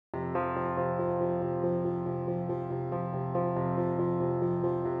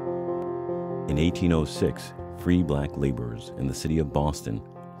In 1806, free black laborers in the city of Boston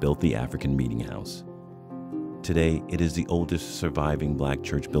built the African Meeting House. Today, it is the oldest surviving black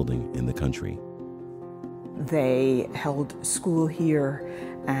church building in the country. They held school here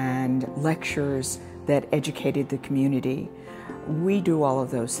and lectures that educated the community. We do all of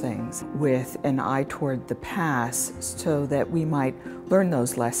those things with an eye toward the past so that we might learn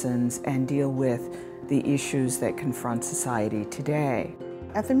those lessons and deal with the issues that confront society today.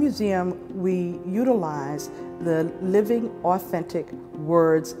 At the museum, we utilize the living, authentic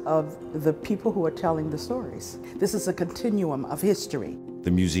words of the people who are telling the stories. This is a continuum of history.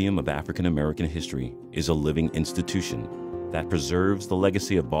 The Museum of African American History is a living institution that preserves the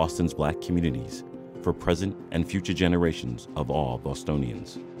legacy of Boston's black communities for present and future generations of all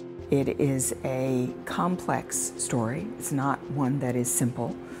Bostonians. It is a complex story. It's not one that is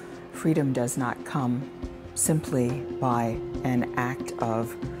simple. Freedom does not come simply by an act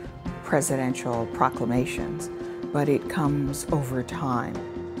of presidential proclamations, but it comes over time.